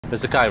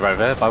There's a guy right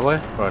there, by the way,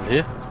 around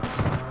here.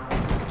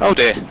 Oh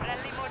dear.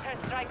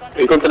 Are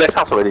you going to the next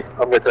house already?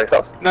 I'm going to the next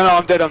house. No,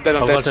 I'm dead, I'm dead.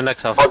 I'm going to the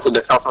next house. I'm to the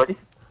next house already.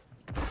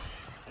 9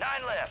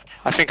 left.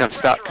 I think I'm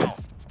stuck.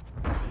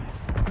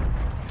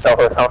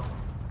 Southwest house.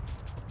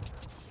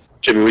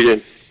 Jimmy, what are you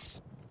doing?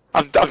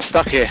 I'm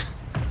stuck here.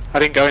 I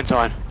didn't go in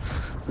time.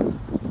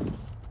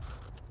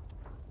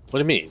 What do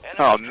you mean?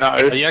 Oh no.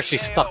 Are you actually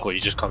stuck or you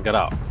just can't get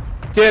out?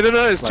 Yeah, no,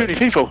 there's too many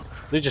people.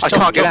 You just I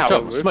jump, can't get jump,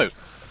 out. jump, smoke.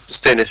 Just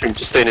stay in this room,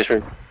 just stay in this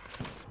room.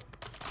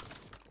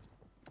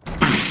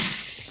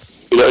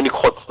 There are only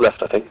quads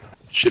left, I think.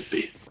 Should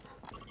be.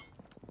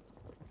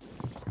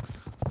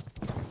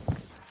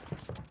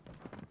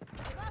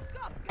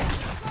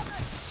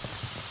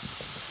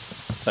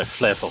 So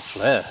flare for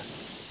flare.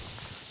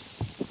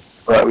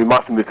 Right, we might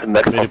have to move to the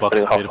next Media house box,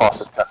 depending on how media fast box.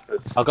 this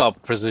test is. I've got a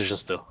precision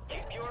still. Keep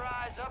your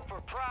eyes up for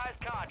prize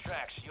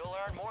contracts. You'll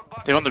earn more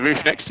bucks. They're on the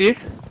roof next to you.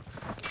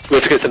 We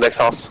have to get to the next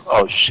house.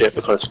 Oh shit,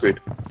 we're kind of screwed.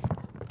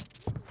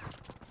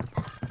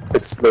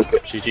 It's no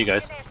good. GG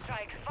guys.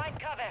 Find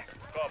cover.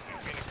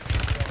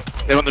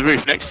 They're on the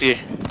roof next to you.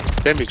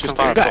 Then we just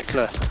fire back.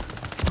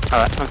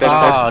 Alright, I'm dead.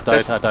 Ah, I I'm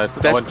dead. died. I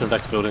Dead. went to the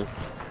next building.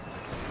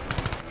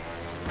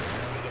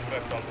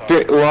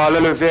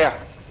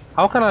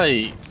 How can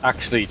I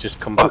actually just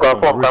come back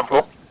on the roof?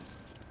 Floor.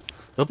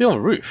 They'll be on the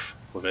roof,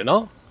 will they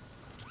not?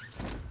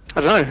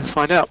 I don't know, let's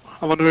find out.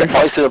 I'm on the The roof.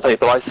 lights still in play,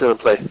 the lights still in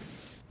play.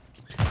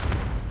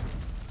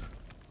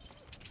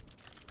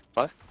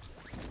 What?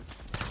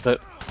 But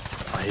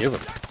I hear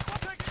them.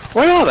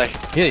 Where are they?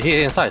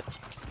 Here inside.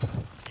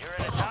 You're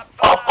in a top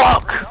Oh 5.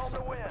 fuck! Home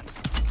to win.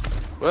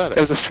 Where are they?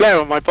 There was a flare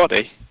on my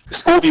body.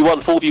 It's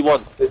 4v1,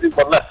 4v1. There's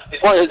one left.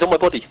 It's on my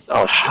body.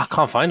 Oh shit. I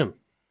can't find him.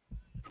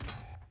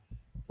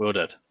 We're all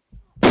dead.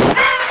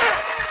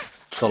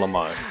 It's all on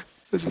mine.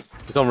 It's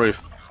on roof.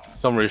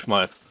 It's on roof,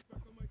 mine.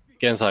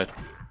 Get inside.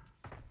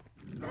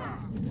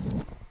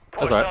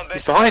 That's alright.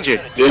 He's behind you.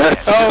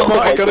 Yes. Oh,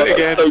 Martin got God, it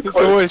again. So It's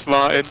close. always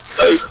Martin.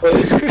 So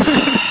close.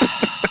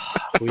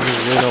 We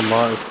win on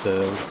Martin's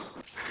terms.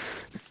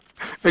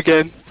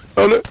 Again.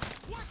 Oh look.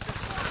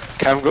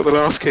 Cam got the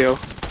last kill.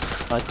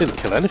 I didn't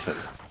kill anything.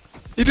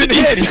 You didn't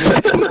hit anything.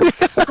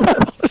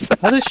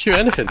 I didn't shoot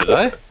anything, did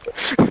I?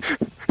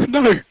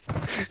 No.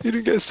 You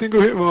didn't get a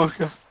single hit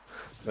marker.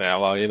 Yeah,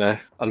 well, you know,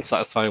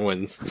 unsatisfying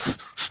wins.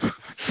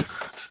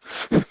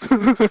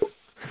 I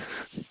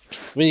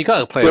mean, you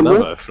gotta play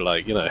another for,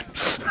 like, you know.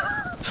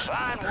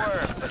 Fine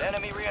work, but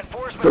enemy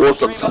reinforcements. There was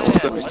some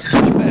streaming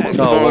satisfaction. in.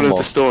 No, Moral one of more.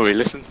 the story.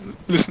 Listen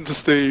to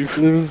Steve.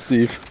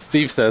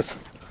 Steve says.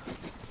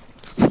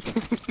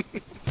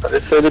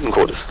 Let's say living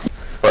quarters.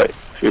 Right,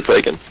 should we play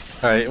again?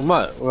 Alright,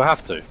 we'll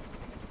have to.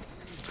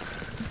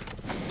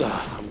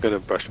 I'm gonna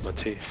brush my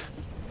teeth.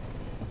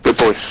 Good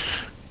boy.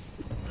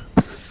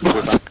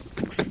 We're back.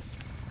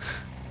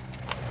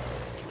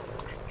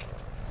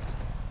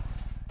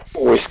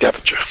 Always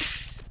scavenger.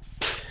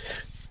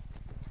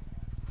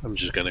 I'm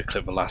just gonna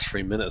clip the last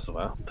 3 minutes of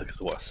that because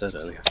of what I said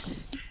earlier.